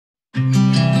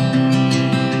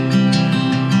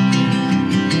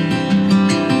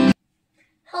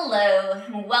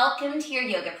and welcome to your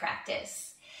yoga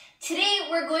practice. Today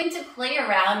we're going to play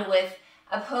around with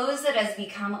a pose that has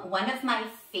become one of my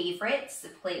favorites to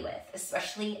play with,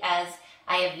 especially as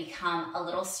I have become a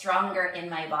little stronger in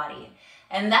my body.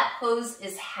 And that pose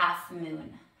is half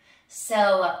moon.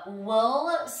 So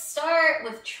we'll start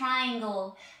with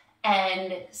triangle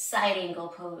and side angle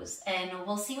pose, and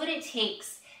we'll see what it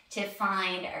takes to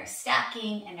find our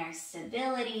stacking and our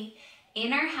stability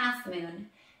in our half moon.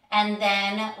 And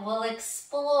then we'll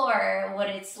explore what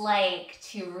it's like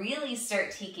to really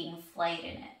start taking flight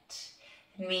in it.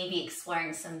 Maybe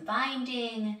exploring some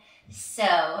binding.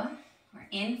 So we're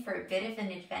in for a bit of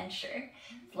an adventure.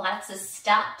 Lots of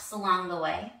stops along the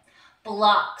way.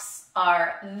 Blocks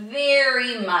are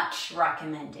very much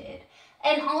recommended.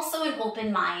 And also an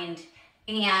open mind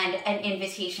and an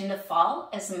invitation to fall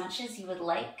as much as you would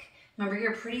like. Remember,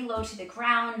 you're pretty low to the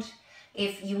ground.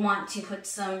 If you want to put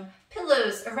some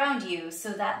pillows around you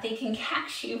so that they can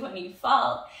catch you when you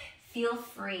fall, feel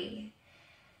free.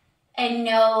 And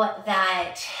know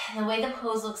that the way the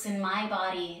pose looks in my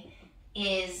body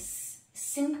is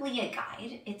simply a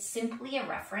guide. It's simply a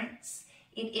reference.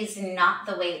 It is not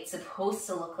the way it's supposed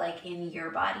to look like in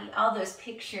your body. All those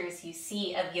pictures you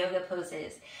see of yoga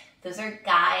poses, those are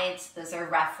guides, those are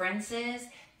references,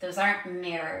 those aren't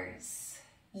mirrors.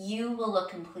 You will look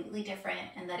completely different,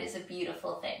 and that is a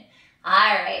beautiful thing. All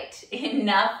right,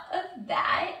 enough of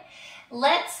that.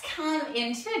 Let's come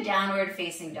into a downward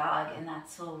facing dog, and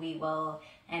that's where we will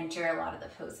enter a lot of the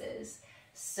poses.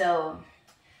 So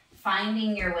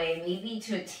finding your way maybe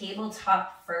to a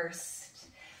tabletop first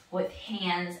with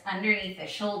hands underneath the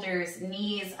shoulders,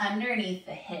 knees underneath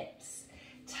the hips.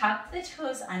 Tuck the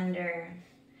toes under,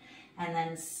 and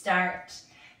then start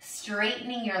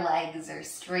straightening your legs, or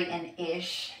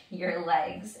straighten-ish your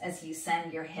legs as you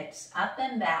send your hips up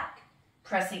and back,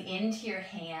 pressing into your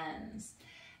hands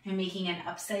and making an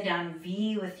upside down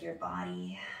V with your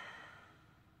body.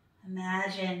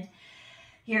 Imagine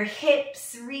your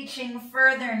hips reaching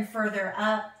further and further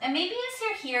up. And maybe as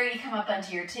you're here, you come up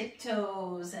onto your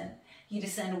tiptoes and you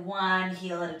descend one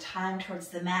heel at a time towards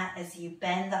the mat as you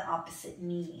bend the opposite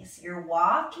knees. You're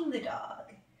walking the dog.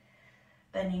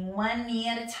 Bending one knee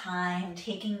at a time,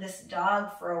 taking this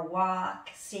dog for a walk,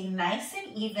 staying nice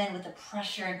and even with the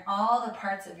pressure in all the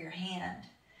parts of your hand.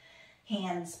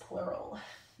 Hands plural.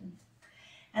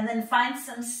 And then find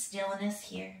some stillness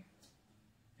here.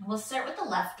 We'll start with the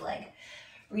left leg.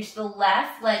 Reach the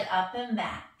left leg up and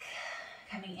back,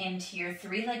 coming into your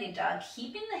three-legged dog,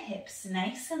 keeping the hips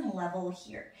nice and level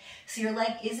here. So your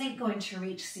leg isn't going to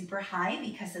reach super high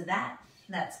because of that.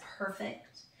 That's perfect.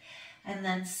 And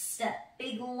then step,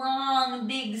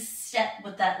 big step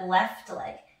with that left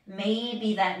leg.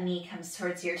 Maybe that knee comes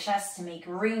towards your chest to make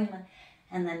room.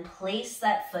 And then place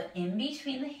that foot in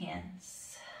between the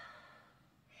hands.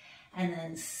 And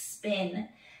then spin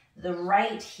the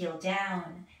right heel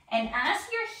down. And as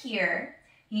you're here,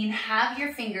 you can have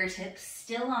your fingertips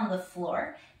still on the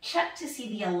floor. Check to see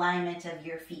the alignment of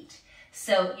your feet.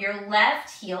 So your left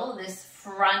heel, this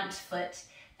front foot,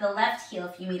 the left heel,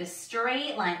 if you made a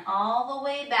straight line all the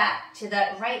way back to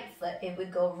that right foot, it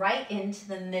would go right into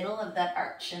the middle of that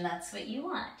arch, and that's what you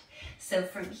want. So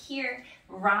from here,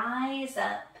 rise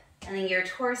up, and then your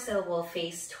torso will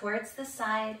face towards the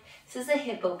side. This is a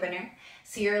hip opener.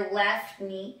 So your left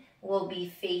knee will be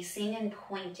facing and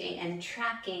pointing and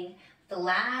tracking the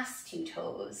last two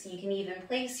toes. You can even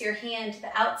place your hand to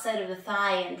the outside of the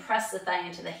thigh and press the thigh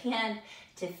into the hand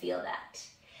to feel that.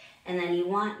 And then you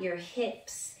want your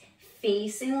hips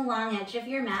facing the long edge of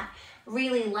your mat.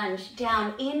 Really lunge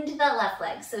down into the left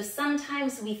leg. So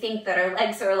sometimes we think that our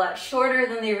legs are a lot shorter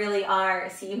than they really are.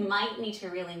 So you might need to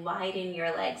really widen your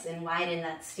legs and widen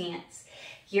that stance.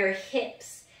 Your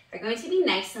hips are going to be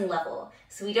nice and level.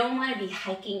 So we don't want to be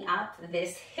hiking up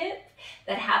this hip.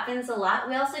 That happens a lot.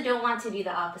 We also don't want to do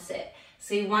the opposite.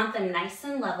 So we want them nice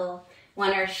and level. We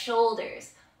want our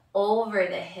shoulders over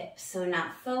the hips. So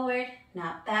not forward,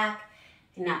 not back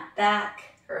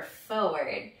or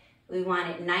forward. We want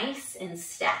it nice and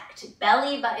stacked.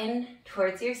 Belly button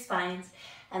towards your spines.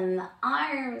 And the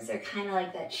arms are kind of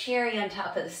like that cherry on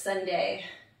top of the sundae.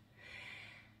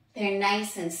 They're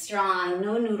nice and strong.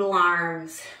 No noodle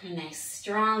arms. Nice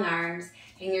strong arms.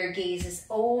 And your gaze is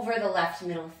over the left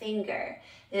middle finger.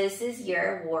 This is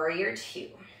your warrior two.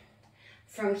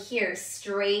 From here,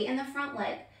 straighten the front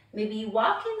leg. Maybe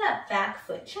walking that back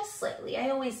foot just slightly. I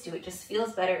always do. It just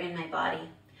feels better in my body.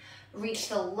 Reach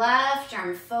the left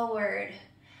arm forward.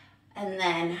 And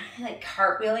then like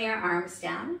cartwheel your arms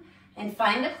down. And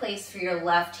find a place for your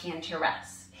left hand to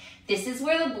rest. This is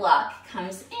where the block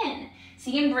comes in.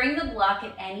 So you can bring the block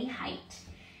at any height.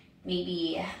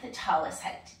 maybe the tallest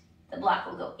height. The block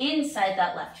will go inside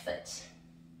that left foot.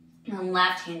 And the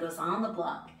left hand goes on the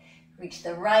block. Reach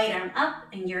the right arm up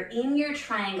and you're in your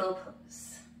triangle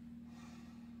pose.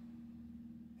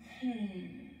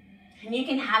 And you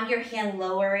can have your hand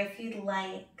lower if you'd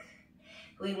like.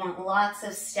 We want lots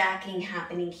of stacking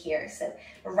happening here. So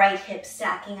right hip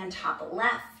stacking on top of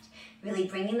left, really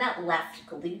bringing that left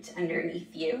glute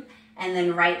underneath you. And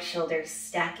then right shoulder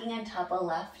stacking on top of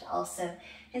left also.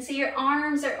 And so your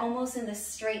arms are almost in this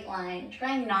straight line.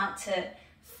 Trying not to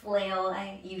flail,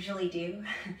 I usually do.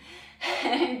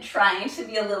 And trying to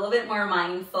be a little bit more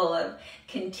mindful of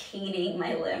containing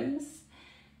my limbs.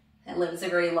 My limbs are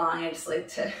very long. I just like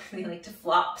to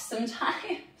flop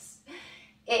sometimes.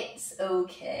 It's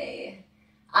okay.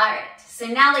 All right, so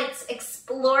now let's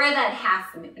explore that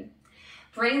half moon.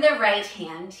 Bring the right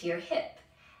hand to your hip.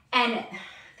 And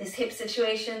this hip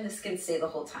situation, this can stay the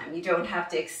whole time. You don't have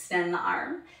to extend the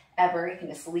arm ever. You can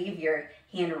just leave your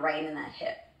hand right in that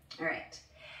hip. All right.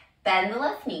 Bend the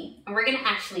left knee, and we're gonna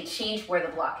actually change where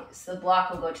the block is. The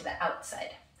block will go to the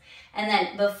outside. And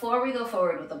then before we go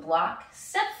forward with the block,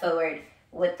 step forward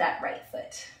with that right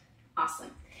foot.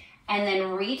 Awesome. And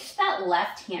then reach that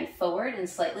left hand forward and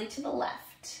slightly to the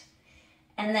left.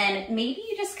 And then maybe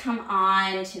you just come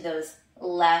on to those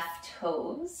left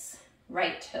toes,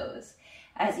 right toes,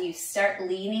 as you start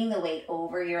leaning the weight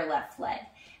over your left leg.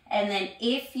 And then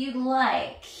if you'd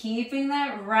like, keeping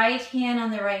that right hand on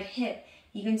the right hip,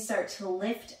 you can start to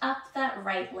lift up that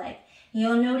right leg.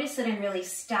 You'll notice that I'm really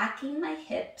stacking my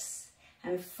hips.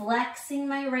 I'm flexing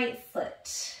my right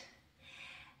foot.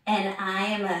 And I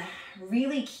am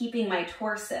really keeping my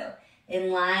torso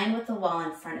in line with the wall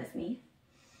in front of me.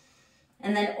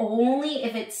 And then only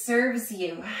if it serves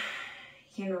you,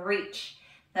 you can reach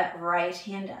that right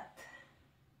hand up.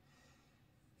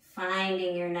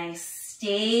 Finding your nice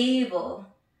stable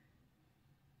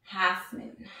half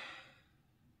moon.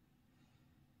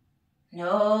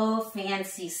 No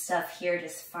fancy stuff here,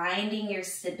 just finding your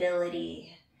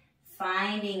stability,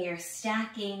 finding your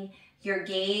stacking. Your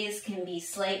gaze can be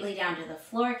slightly down to the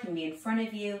floor, can be in front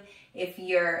of you. If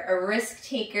you're a risk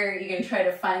taker, you can try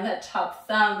to find that top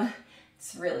thumb.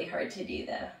 It's really hard to do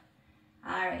though.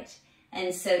 All right,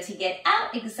 and so to get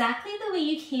out exactly the way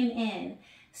you came in,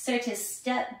 start to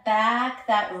step back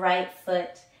that right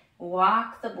foot,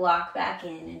 walk the block back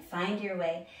in and find your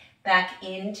way back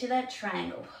into that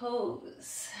triangle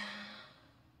pose.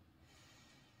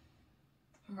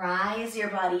 Rise your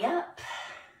body up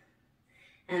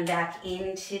and back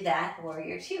into that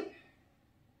warrior two.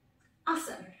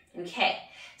 Awesome. Okay,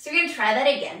 so we're gonna try that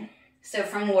again. So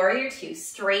from warrior two,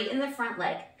 straight in the front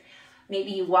leg. Maybe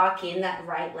you walk in that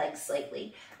right leg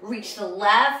slightly. Reach the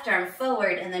left arm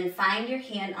forward and then find your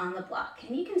hand on the block.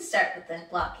 And you can start with the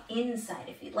block inside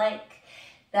if you'd like.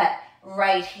 That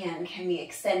right hand can be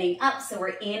extending up, so we're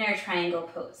in our triangle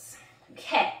pose.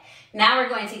 Okay, now we're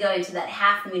going to go into that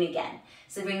half moon again.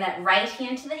 So bring that right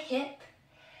hand to the hip,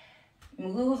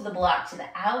 move the block to the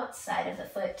outside of the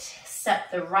foot, step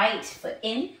the right foot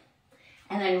in,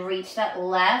 and then reach that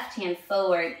left hand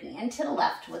forward and to the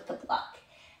left with the block.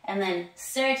 And then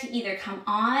start to either come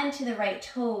on to the right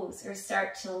toes or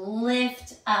start to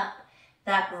lift up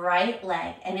that right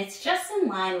leg. And it's just in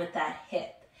line with that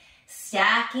hip.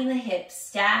 Stacking the hips,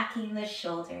 stacking the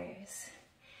shoulders,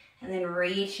 and then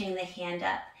reaching the hand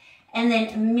up. And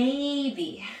then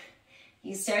maybe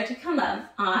you start to come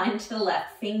up onto the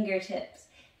left fingertips,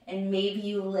 and maybe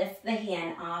you lift the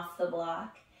hand off the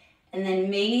block, and then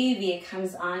maybe it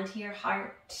comes onto your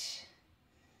heart.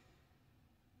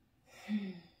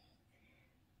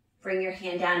 Bring your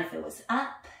hand down if it was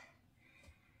up,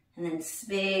 and then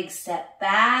big step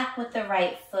back with the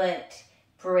right foot,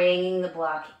 bringing the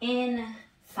block in,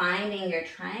 finding your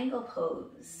triangle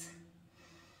pose.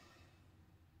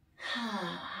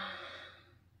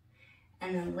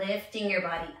 And then lifting your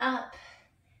body up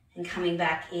and coming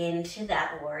back into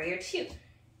that warrior two.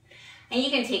 And you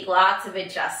can take lots of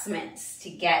adjustments to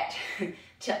get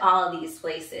to all these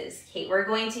places. Okay, we're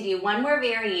going to do one more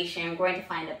variation. We're going to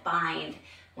find a bind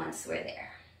once we're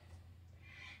there.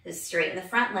 Just straighten the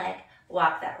front leg,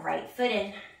 walk that right foot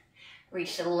in,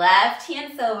 reach the left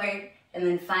hand forward, and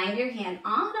then find your hand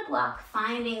on a block,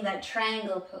 finding that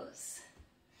triangle pose.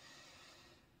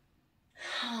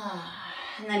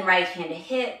 And then right hand to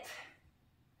hip.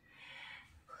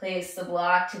 Place the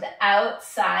block to the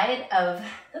outside of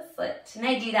the foot. And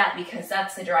I do that because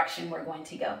that's the direction we're going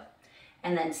to go.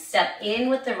 And then step in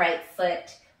with the right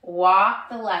foot, walk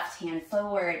the left hand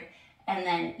forward, and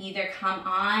then either come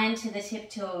on to the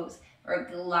tiptoes or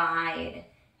glide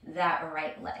that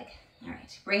right leg. All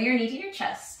right, bring your knee to your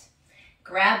chest.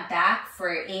 Grab back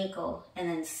for your ankle and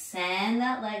then send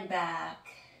that leg back.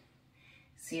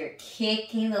 So you're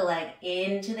kicking the leg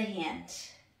into the hand.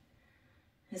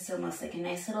 It's almost like a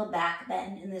nice little back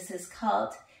bend, and this is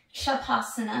called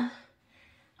Shavasana.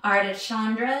 Ardha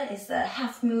Chandra is the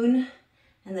half moon,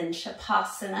 and then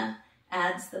Shavasana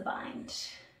adds the bind.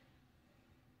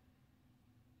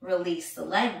 Release the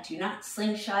leg, do not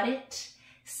slingshot it.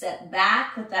 Step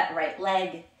back with that right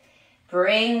leg.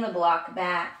 Bring the block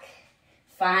back,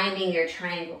 finding your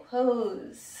triangle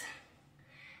pose.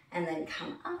 And then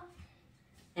come up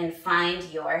and find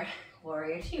your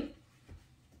warrior two.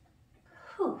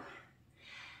 Whew.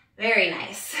 Very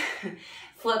nice.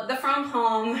 Flip the from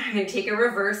home and take a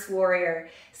reverse warrior.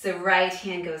 So right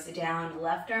hand goes down,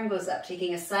 left arm goes up,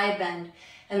 taking a side bend.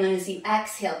 And then as you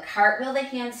exhale, cartwheel the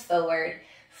hands forward,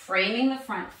 framing the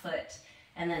front foot,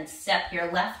 and then step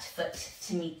your left foot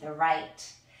to meet the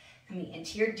right. Coming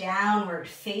into your downward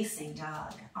facing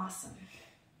dog. Awesome.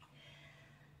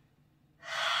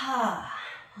 All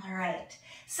right.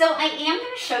 So I am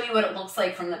going to show you what it looks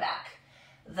like from the back.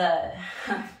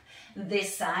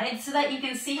 This side, so that you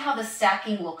can see how the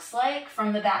stacking looks like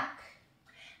from the back.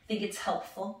 I think it's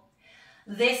helpful.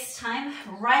 This time,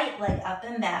 right leg up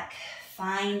and back,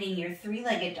 finding your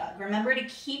three-legged dog. Remember to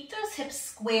keep those hips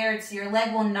squared so your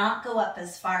leg will not go up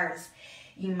as far as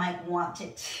you might want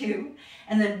it to.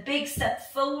 And then big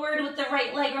step forward with the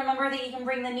right leg. Remember that you can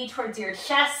bring the knee towards your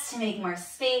chest to make more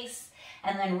space.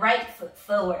 And then right foot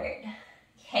forward.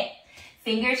 Okay,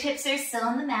 fingertips are still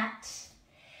on the mat.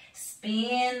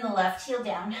 Spin the left heel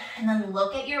down, and then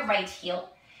look at your right heel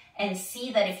and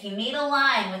see that if you made a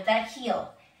line with that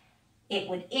heel, it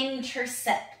would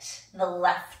intersect the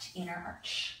left inner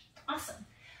arch. Awesome.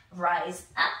 Rise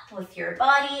up with your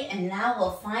body, and now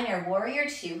we'll find our warrior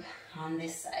two on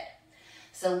this side.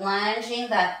 So lunging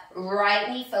that right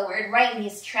knee forward, right knee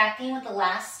is tracking with the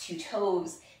last two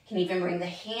toes. You can even bring the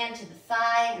hand to the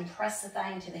thigh and press the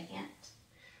thigh into the hand.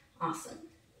 Awesome.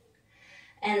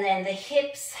 And then the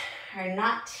hips are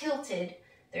not tilted.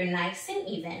 They're nice and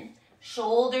even.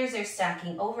 Shoulders are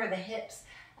stacking over the hips.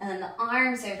 And then the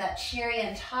arms are that cherry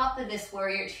on top of this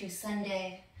warrior two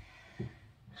Sunday.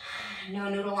 No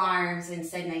noodle arms,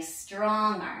 instead nice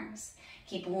strong arms.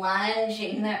 Keep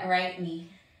lunging that right knee.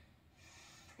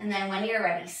 And then when you're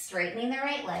ready, straightening the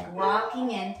right leg,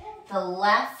 walking in the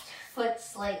left foot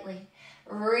slightly.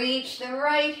 Reach the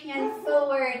right hand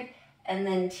forward and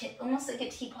then almost like a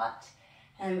teapot.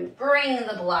 And bring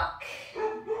the block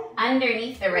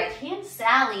underneath the right hand.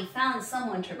 Sally found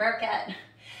someone to work at.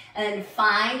 And then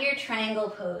find your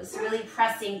triangle pose, really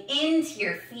pressing into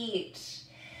your feet.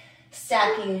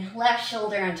 Stacking left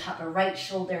shoulder on top of right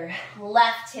shoulder,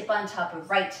 left hip on top of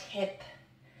right hip.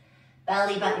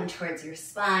 Belly button towards your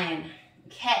spine.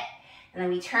 Okay, and then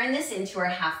we turn this into our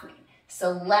half moon. So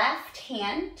left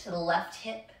hand to the left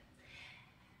hip.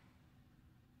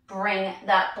 Bring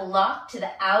that block to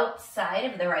the outside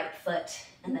of the right foot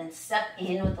and then step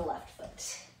in with the left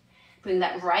foot. Bring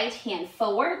that right hand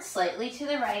forward slightly to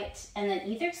the right and then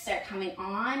either start coming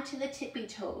onto the tippy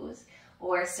toes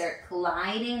or start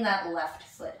gliding that left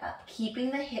foot up,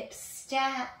 keeping the hips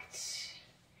stacked.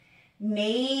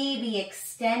 Maybe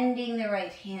extending the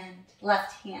right hand,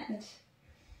 left hand.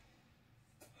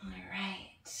 All right.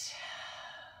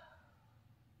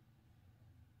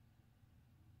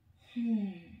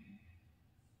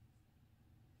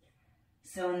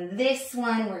 So in this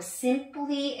one, we're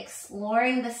simply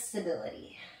exploring the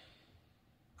stability.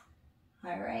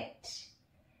 All right.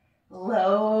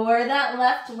 Lower that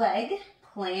left leg,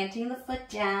 planting the foot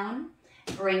down,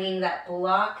 bringing that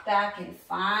block back and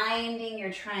finding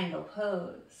your triangle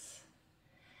pose.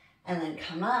 And then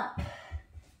come up,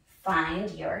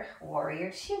 find your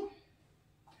warrior two.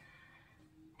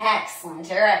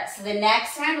 Excellent. All right, so the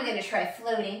next time we're going to try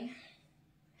floating.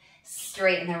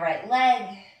 Straighten the right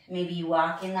leg. Maybe you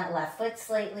walk in that left foot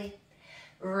slightly.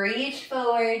 Reach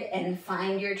forward and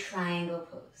find your triangle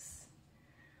pose.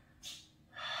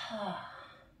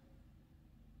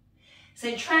 So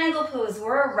in triangle pose,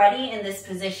 we're already in this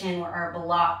position where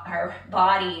our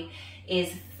body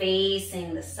is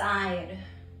facing the side.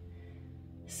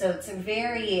 So it's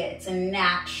a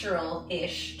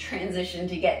natural-ish transition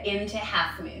to get into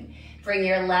half moon. Bring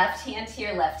your left hand to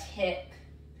your left hip.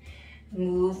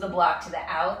 Move the block to the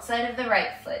outside of the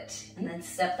right foot and then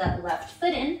step that left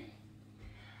foot in.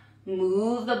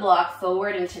 Move the block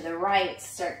forward and to the right.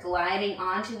 Start gliding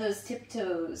onto those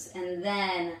tiptoes and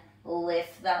then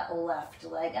lift that left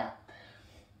leg up.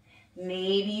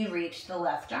 Maybe you reach the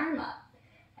left arm up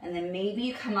and then maybe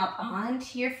you come up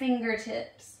onto your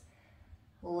fingertips.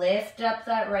 Lift up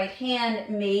that right hand.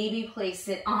 Maybe place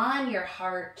it on your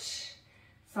heart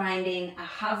finding a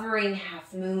hovering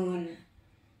half moon.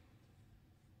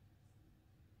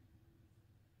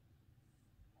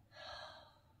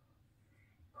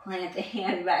 Plant the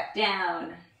hand back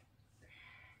down.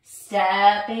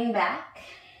 Stepping back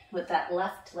with that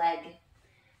left leg.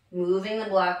 Moving the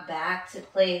block back to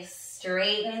place.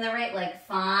 Straightening the right leg.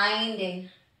 Finding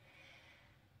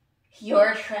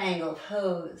your triangle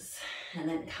pose. And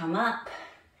then come up.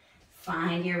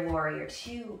 Find your warrior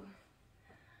two.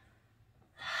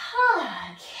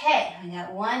 Okay, I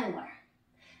got one more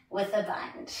with a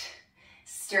bind.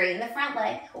 Straighten the front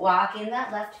leg. Walk in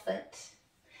that left foot.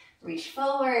 Reach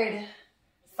forward.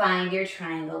 Find your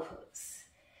triangle pose.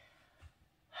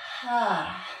 All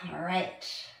right.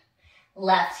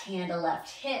 Left hand to left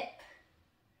hip.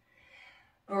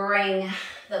 Bring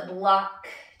the block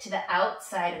to the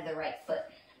outside of the right foot.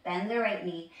 Bend the right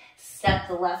knee. Step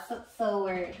the left foot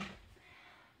forward.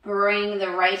 Bring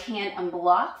the right hand and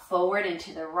block forward and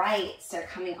to the right. Start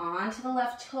coming onto the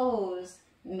left toes.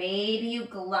 Maybe you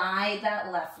glide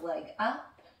that left leg up.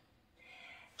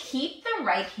 Keep the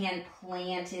right hand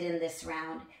planted in this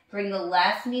round. Bring the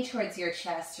left knee towards your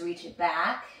chest. Reach it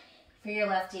back for your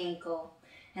left ankle.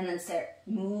 And then start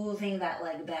moving that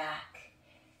leg back.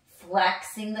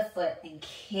 Flexing the foot and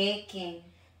kicking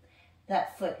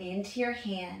that foot into your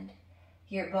hand.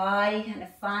 Your body kind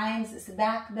of finds this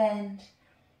back bend.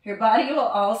 Your body will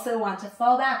also want to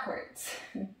fall backwards.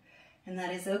 And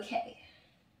that is okay.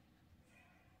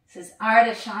 This is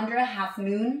Ardha Chandra, half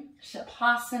moon.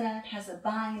 Shavasana has a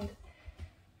bind.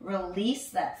 Release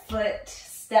that foot,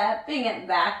 stepping it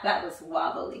back. That was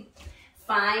wobbly.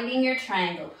 Finding your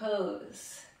triangle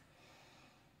pose.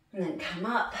 And then come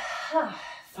up.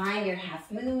 Find your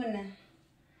half moon.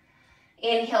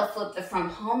 Inhale, flip the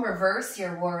front palm, reverse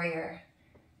your warrior.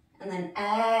 And then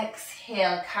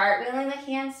exhale, cartwheeling the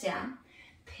hands down.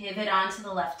 Pivot onto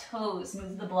the left toes.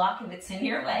 Move the block if it's in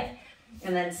your way.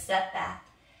 And then step back.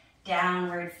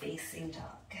 Downward facing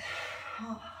dog.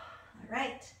 All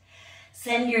right.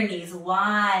 Send your knees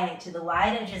wide to the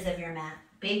wide edges of your mat.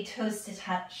 Big toes to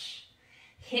touch.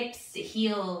 Hips to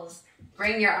heels.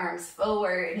 Bring your arms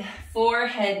forward.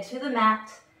 Forehead to the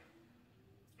mat.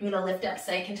 I'm going to lift up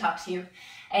so I can talk to you.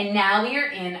 And now we are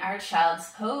in our child's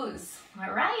pose.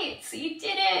 All right. So you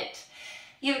did it.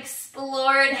 You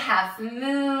explored half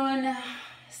moon.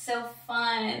 So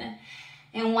fun.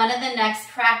 And one of the next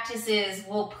practices,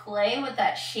 we'll play with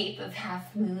that shape of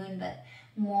half moon, but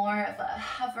more of a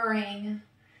hovering,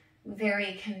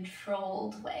 very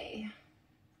controlled way.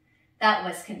 That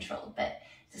was controlled, but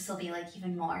this will be like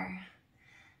even more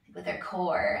with our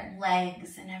core and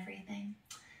legs and everything.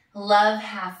 Love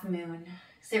half moon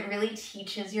because it really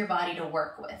teaches your body to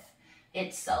work with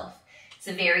itself. It's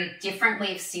a very different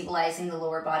way of stabilizing the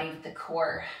lower body with the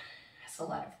core. There's a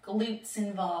lot of glutes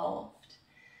involved.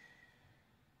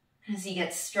 As you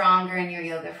get stronger in your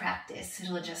yoga practice,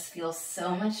 it'll just feel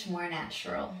so much more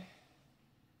natural.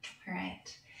 All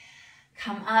right.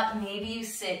 Come up. Maybe you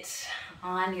sit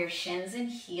on your shins and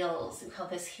heels. We call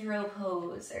this hero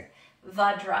pose or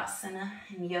Vajrasana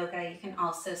in yoga. You can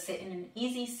also sit in an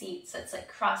easy seat, so it's like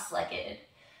cross-legged.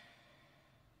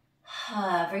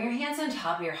 Bring your hands on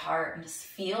top of your heart and just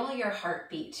feel your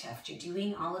heartbeat after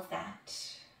doing all of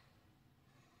that.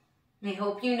 I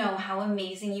hope you know how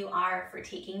amazing you are for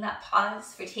taking that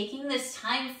pause, for taking this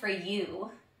time for you.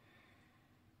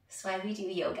 That's why we do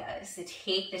yoga, is to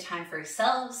take the time for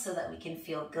ourselves so that we can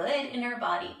feel good in our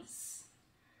bodies.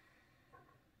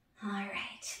 All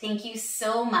right, thank you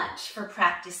so much for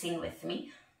practicing with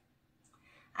me.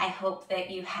 I hope that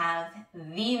you have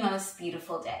the most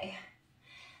beautiful day.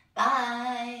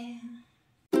 Bye.